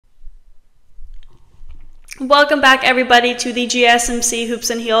Welcome back, everybody, to the GSMC Hoops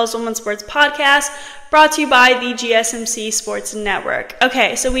and Heels Women's Sports Podcast, brought to you by the GSMC Sports Network.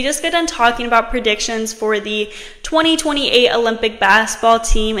 Okay, so we just got done talking about predictions for the 2028 Olympic basketball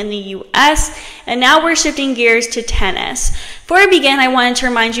team in the U.S., and now we're shifting gears to tennis. Before I begin, I wanted to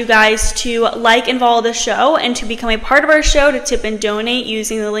remind you guys to like and follow the show and to become a part of our show to tip and donate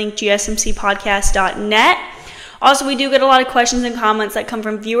using the link gsmcpodcast.net. Also, we do get a lot of questions and comments that come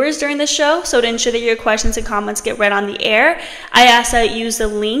from viewers during the show, so to ensure that your questions and comments get read on the air, I ask that you use the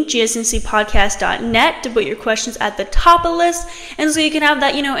link gsmcpodcast.net to put your questions at the top of the list, and so you can have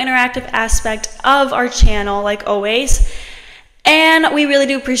that, interactive aspect of our channel, like always. And we really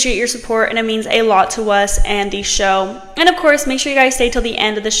do appreciate your support, and it means a lot to us and the show. And of course, make sure you guys stay till the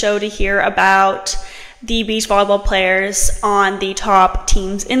end of the show to hear about the beach volleyball players on the top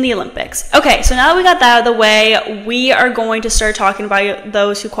teams in the Olympics. Okay, so now that we got that out of the way, we are going to start talking about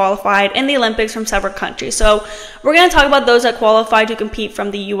those who qualified in the Olympics from several countries. So we're going to talk about those that qualified to compete from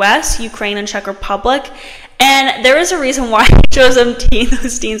the US, Ukraine, and Czech Republic. And there is a reason why I chose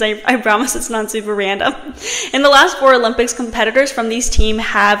those teams. I promise it's not super random. In the last 4 Olympics, competitors from these teams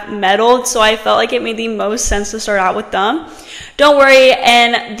have medaled, so I felt like it made the most sense to start out with them. Don't worry,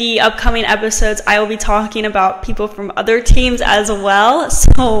 in the upcoming episodes, I will be talking about people from other teams as well.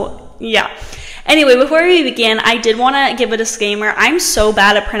 So, yeah. Anyway, before we begin, I did want to give a disclaimer. I'm so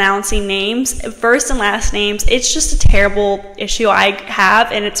bad at pronouncing names, first and last names. It's just a terrible issue I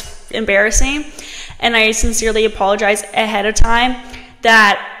have, and it's embarrassing. And I sincerely apologize ahead of time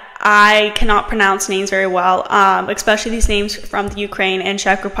that I cannot pronounce names very well, especially these names from the Ukraine and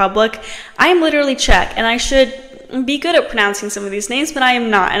Czech Republic. I am literally Czech, and I should be good at pronouncing some of these names, but I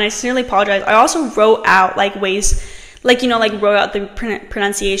am not, and I sincerely apologize. I also wrote out wrote out the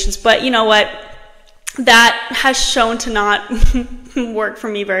pronunciations, but you know what? That has shown to not work for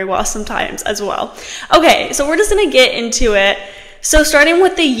me very well sometimes as well. Okay, so we're just gonna get into it. So starting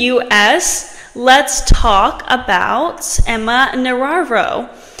with the U.S., let's talk about Emma Navarro.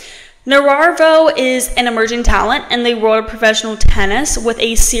 Navarro is an emerging talent in the world of professional tennis with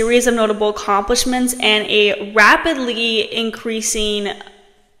a series of notable accomplishments and a rapidly increasing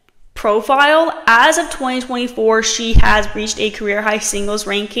profile. As of 2024, she has reached a career-high singles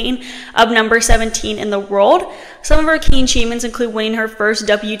ranking of number 17 in the world. Some of her key achievements include winning her first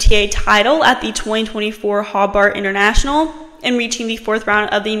WTA title at the 2024 Hobart International and reaching the 4th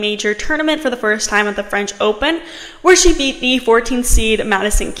round of the major tournament for the first time at the French Open, where she beat the 14th seed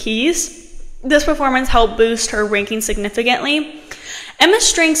Madison Keys. This performance helped boost her ranking significantly. Emma's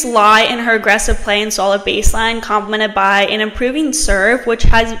strengths lie in her aggressive play and solid baseline, complemented by an improving serve, which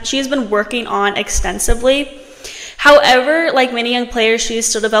she has been working on extensively. However, like many young players, she is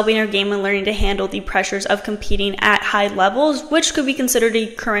still developing her game and learning to handle the pressures of competing at high levels, which could be considered a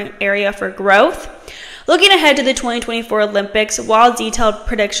current area for growth. Looking ahead to the 2024 Olympics, while detailed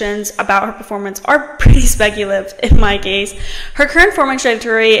predictions about her performance are pretty speculative in my case, her current form and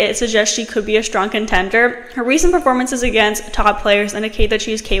trajectory suggests she could be a strong contender. Her recent performances against top players indicate that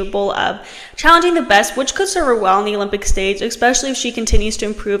she is capable of challenging the best, which could serve her well on the Olympic stage, especially if she continues to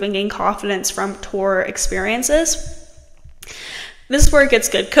improve and gain confidence from tour experiences. This is where it gets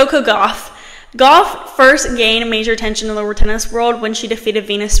good. Coco Gauff. Gauff first gained major attention in the lower tennis world when she defeated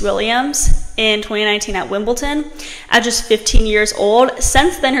Venus Williams in 2019 at Wimbledon at just 15 years old.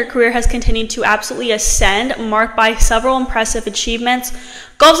 Since then, her career has continued to absolutely ascend, marked by several impressive achievements.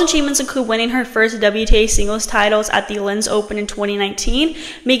 Gauff's achievements include winning her first WTA singles titles at the Linz Open in 2019,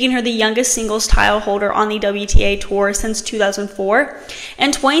 making her the youngest singles title holder on the WTA Tour since 2004.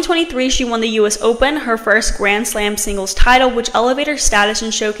 In 2023, she won the US Open, her first Grand Slam singles title, which elevated her status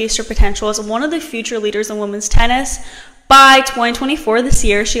and showcased her potential as one of the future leaders in women's tennis. By 2024, this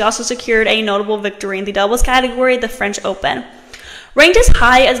year, she also secured a notable victory in the doubles category, the French Open. Ranked as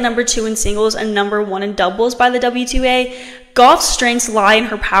high as number 2 in singles and number 1 in doubles by the WTA, Gauff's strengths lie in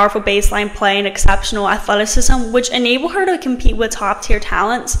her powerful baseline play and exceptional athleticism, which enable her to compete with top-tier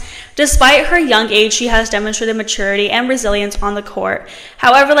talents. Despite her young age, she has demonstrated maturity and resilience on the court.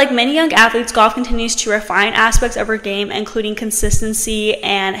 However, like many young athletes, Gauff continues to refine aspects of her game, including consistency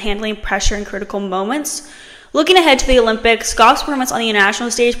and handling pressure in critical moments. Looking ahead to the Olympics, Gauff's performance on the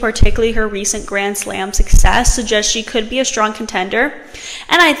international stage, particularly her recent Grand Slam success, suggests she could be a strong contender,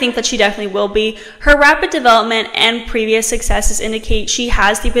 and I think that she definitely will be. Her rapid development and previous successes indicate she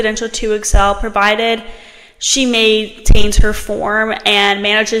has the potential to excel, provided she maintains her form and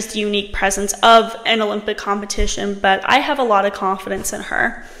manages the unique presence of an Olympic competition, but I have a lot of confidence in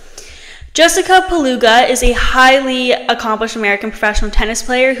her. Jessica Pegula is a highly accomplished American professional tennis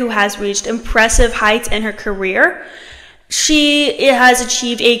player who has reached impressive heights in her career. She has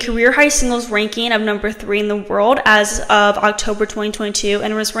achieved a career-high singles ranking of number 3 in the world as of October 2022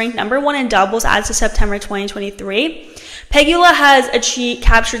 and was ranked number 1 in doubles as of September 2023. Pegula has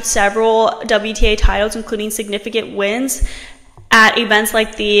captured several WTA titles, including significant wins at events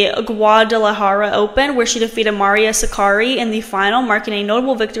like the Guadalajara Open, where she defeated Maria Sakkari in the final, marking a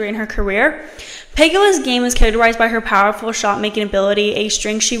notable victory in her career. Pegula's game is characterized by her powerful shot-making ability, a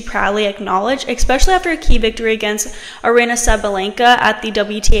strength she proudly acknowledged, especially after a key victory against Aryna Sabalenka at the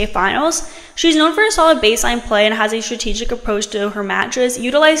WTA Finals. She's known for a solid baseline play and has a strategic approach to her matches,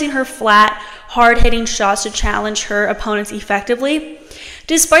 utilizing her flat, hard-hitting shots to challenge her opponents effectively.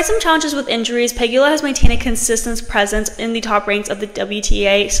 Despite some challenges with injuries, Pegula has maintained a consistent presence in the top ranks of the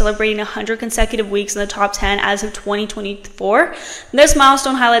WTA, celebrating 100 consecutive weeks in the top 10 as of 2024. This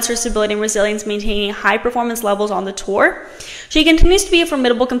milestone highlights her stability and resilience, maintaining high performance levels on the tour. She continues to be a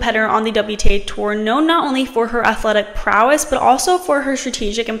formidable competitor on the WTA Tour, known not only for her athletic prowess, but also for her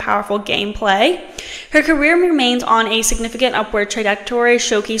strategic and powerful gameplay. Her career remains on a significant upward trajectory,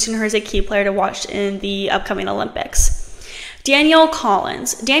 showcasing her as a key player to watch in the upcoming Olympics. Danielle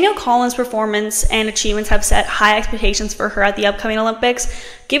Collins. Danielle Collins' performance and achievements have set high expectations for her at the upcoming Olympics,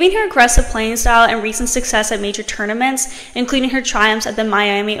 giving her aggressive playing style and recent success at major tournaments, including her triumphs at the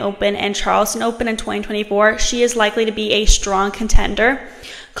Miami Open and Charleston Open in 2024. She is likely to be a strong contender.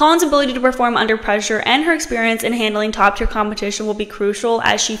 Collins' ability to perform under pressure and her experience in handling top-tier competition will be crucial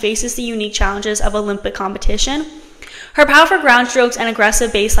as she faces the unique challenges of Olympic competition. Her powerful ground strokes and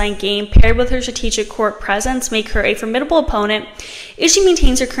aggressive baseline game, paired with her strategic court presence, make her a formidable opponent. If she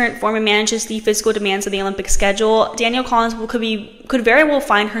maintains her current form and manages the physical demands of the Olympic schedule, Danielle Collins could very well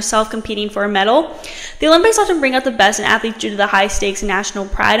find herself competing for a medal. The Olympics often bring out the best in athletes due to the high stakes and national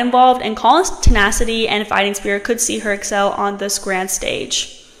pride involved, and Collins' tenacity and fighting spirit could see her excel on this grand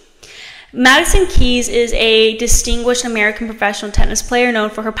stage. Madison Keys is a distinguished American professional tennis player known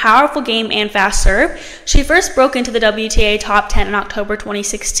for her powerful game and fast serve. She first broke into the WTA top 10 in October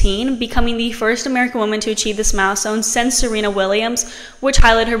 2016, becoming the first American woman to achieve this milestone since Serena Williams, which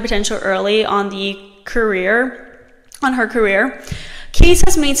highlighted her potential early on her career. Keys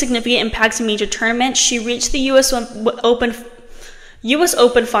has made significant impacts in major tournaments. She reached the US Open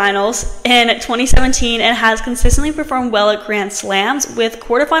Finals in 2017 and has consistently performed well at Grand Slams with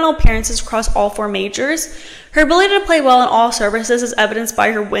quarterfinal appearances across all 4 majors. Her ability to play well in all surfaces is evidenced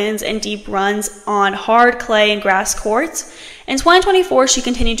by her wins and deep runs on hard clay and grass courts. In 2024, she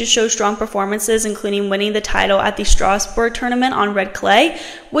continued to show strong performances, including winning the title at the Strasbourg tournament on red clay,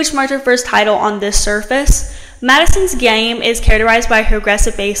 which marked her first title on this surface. Madison's game is characterized by her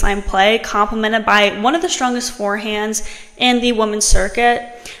aggressive baseline play, complemented by one of the strongest forehands in the women's circuit.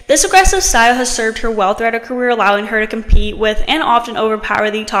 This aggressive style has served her well throughout her career, allowing her to compete with and often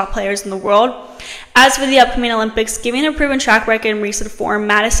overpower the top players in the world. As for the upcoming Olympics, given a proven track record in recent form,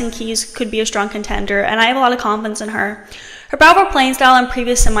 Madison Keys could be a strong contender, and I have a lot of confidence in her. Her powerful playing style and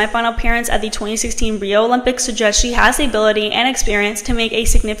previous semifinal appearance at the 2016 Rio Olympics suggest she has the ability and experience to make a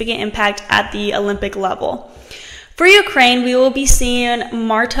significant impact at the Olympic level. For Ukraine, we will be seeing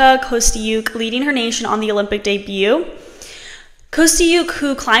Marta Kostyuk leading her nation on the Olympic debut. Kostyuk,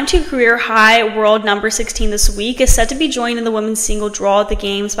 who climbed to career-high world number 16 this week, is set to be joined in the women's single draw at the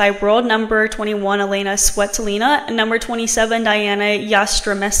Games by world number 21 Elina Svitolina, number 27 Diana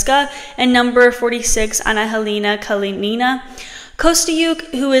Yastremska, and number 46 Anna-Helena Kalinina. Kostyuk,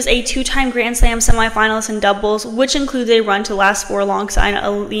 who is a 2-time Grand Slam semifinalist in doubles, which includes a run to last 4 alongside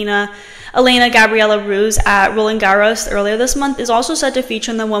Elena Gabriela Ruse at Roland Garros earlier this month, is also set to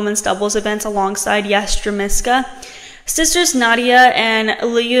feature in the women's doubles events alongside Yastremska. Sisters Nadia and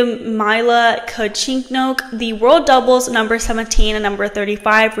Lyudmila Krejčíková, the world doubles number 17 and number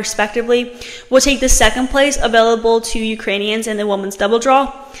 35 respectively, will take the second place available to Ukrainians in the women's double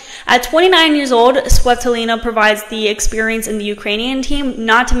draw. At 29 years old, Svitolina provides the experience in the Ukrainian team,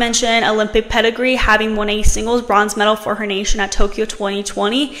 not to mention Olympic pedigree, having won a singles bronze medal for her nation at Tokyo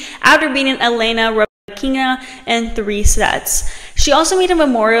 2020 after beating Elena Rybakina in 3 sets. She also made a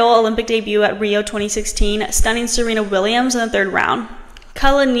memorial Olympic debut at Rio 2016, stunning Serena Williams in the 3rd round.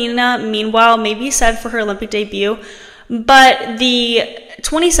 Kalinina, meanwhile, may be set for her Olympic debut, but the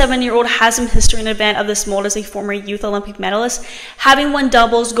 27-year-old has some history in the event of this mold as a former youth Olympic medalist, having won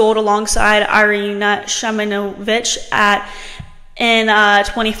doubles gold alongside Irina Shamanovich in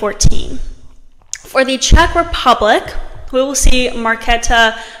 2014. For the Czech Republic, we will see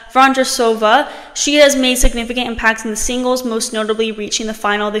Markéta Vondroušová. She has made significant impacts in the singles, most notably reaching the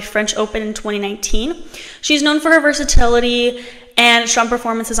final of the French Open in 2019. She's known for her versatility and strong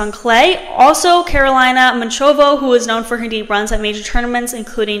performances on clay. Also, Karolina Muchova, who is known for her deep runs at major tournaments,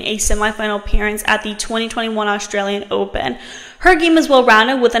 including a semifinal appearance at the 2021 Australian Open. Her game is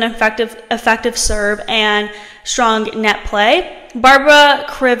well-rounded with an effective serve and strong net play. Barbora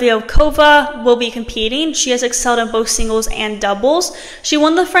Krejčíková will be competing. She has excelled in both singles and doubles. She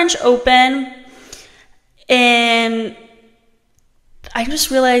won the French Open in... I'm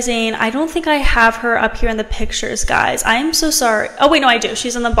just realizing I don't think I have her up here in the pictures, guys. I am so sorry. Oh, wait, no, I do.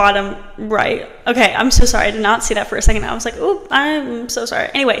 She's on the bottom right. Okay, I'm so sorry. I did not see that for a second. I was like, oh, I'm so sorry.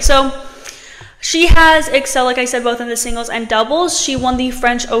 Anyway, so she has excelled, like I said, both in the singles and doubles. She won the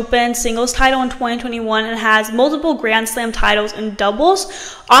French Open singles title in 2021 and has multiple Grand Slam titles in doubles,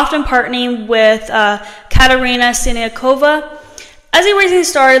 often partnering with Kateřina Siniakova. As a rising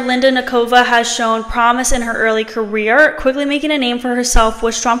star, Linda Nikova has shown promise in her early career, quickly making a name for herself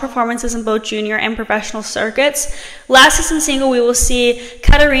with strong performances in both junior and professional circuits. Last season single, we will see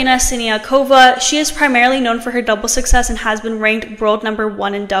Kateřina Siniakova. She is primarily known for her double success and has been ranked world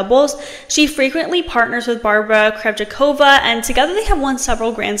 #1 in doubles. She frequently partners with Barbora Krejčíková, and together they have won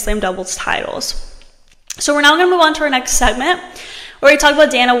several Grand Slam doubles titles. So we're now going to move on to our next segment, where we talk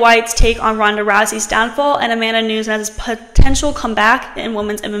about Dana White's take on Ronda Rousey's downfall and Amanda Nunes' potential comeback in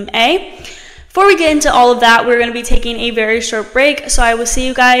women's MMA. Before we get into all of that, we're going to be taking a very short break, so I will see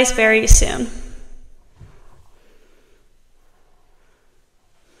you guys very soon.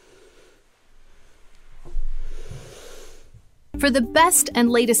 For the best and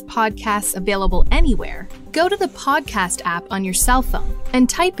latest podcasts available anywhere, go to the podcast app on your cell phone and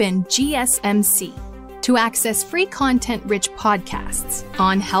type in GSMC. To access free content-rich podcasts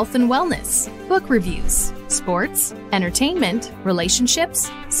on health and wellness, book reviews, sports, entertainment,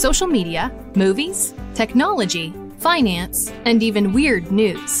 relationships, social media, movies, technology, finance, and even weird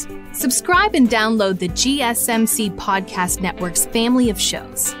news. Subscribe and download the GSMC Podcast Network's family of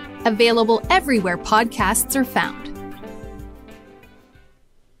shows, available everywhere podcasts are found.